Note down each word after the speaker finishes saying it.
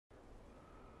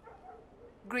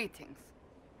Greetings.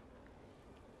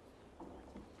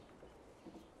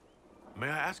 May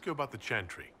I ask you about the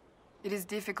Chantry? It is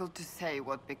difficult to say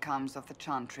what becomes of the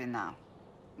Chantry now.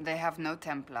 They have no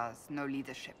Templars, no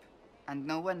leadership, and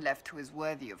no one left who is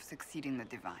worthy of succeeding the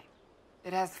Divine.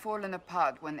 It has fallen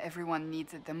apart when everyone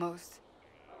needs it the most.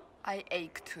 I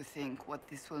ache to think what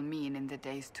this will mean in the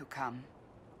days to come.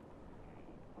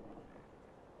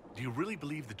 Do you really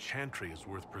believe the Chantry is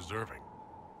worth preserving?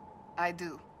 I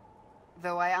do.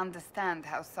 Though I understand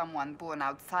how someone born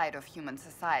outside of human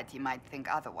society might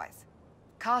think otherwise.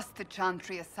 Cast the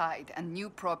Chantry aside and new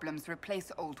problems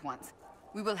replace old ones.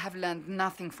 We will have learned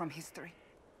nothing from history.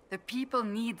 The people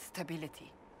need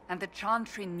stability, and the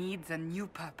Chantry needs a new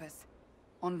purpose.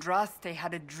 Andraste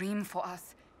had a dream for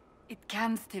us. It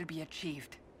can still be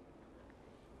achieved.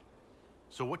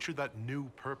 So what should that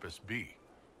new purpose be?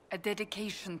 A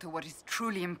dedication to what is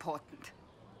truly important.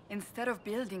 Instead of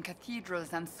building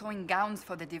cathedrals and sewing gowns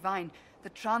for the Divine, the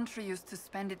Chantry used to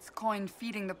spend its coin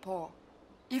feeding the poor.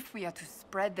 If we are to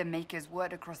spread the Maker's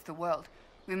word across the world,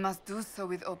 we must do so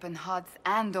with open hearts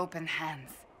and open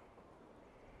hands.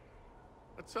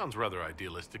 That sounds rather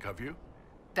idealistic of you.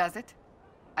 Does it?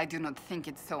 I do not think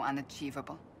it's so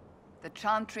unachievable. The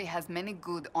Chantry has many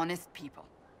good, honest people.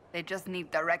 They just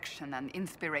need direction and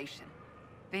inspiration.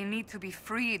 They need to be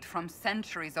freed from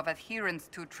centuries of adherence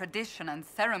to tradition and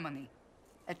ceremony.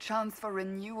 A chance for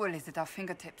renewal is at our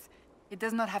fingertips. It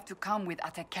does not have to come with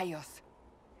utter chaos.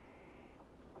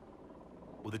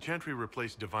 Will the Chantry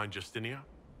replace Divine Justinia?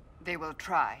 They will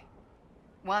try.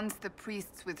 Once the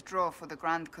priests withdraw for the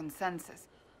Grand Consensus,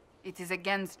 it is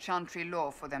against Chantry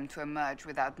law for them to emerge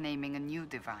without naming a new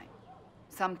Divine.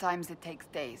 Sometimes it takes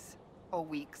days, or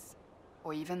weeks,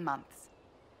 or even months.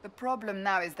 The problem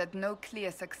now is that no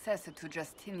clear successor to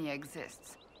Justinia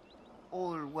exists.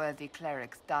 All worthy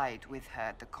clerics died with her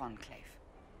at the Conclave.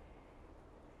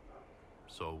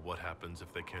 So what happens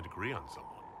if they can't agree on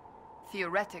someone?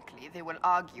 Theoretically, they will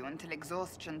argue until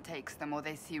exhaustion takes them or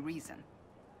they see reason.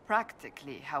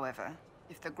 Practically, however,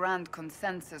 if the Grand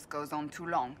Consensus goes on too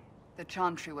long, the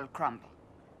Chantry will crumble.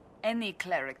 Any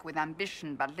cleric with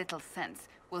ambition but little sense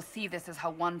will see this as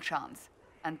her one chance,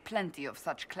 and plenty of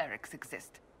such clerics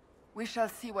exist. We shall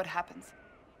see what happens.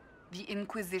 The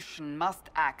Inquisition must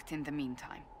act in the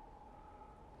meantime.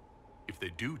 If they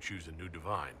do choose a new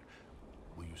Divine,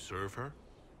 will you serve her?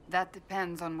 That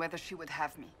depends on whether she would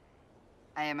have me.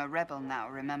 I am a rebel now,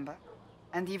 remember?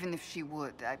 And even if she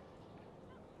would, I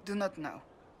do not know.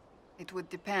 It would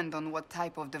depend on what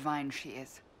type of Divine she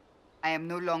is. I am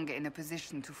no longer in a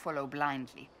position to follow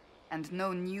blindly, and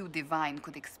no new Divine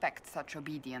could expect such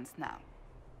obedience now.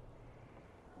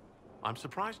 I'm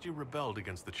surprised you rebelled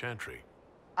against the Chantry.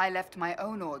 I left my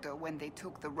own order when they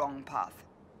took the wrong path.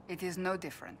 It is no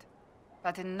different.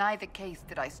 But in neither case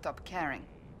did I stop caring.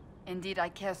 Indeed, I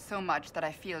care so much that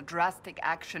I feel drastic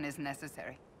action is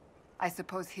necessary. I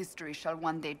suppose history shall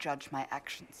one day judge my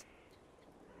actions.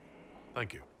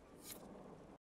 Thank you.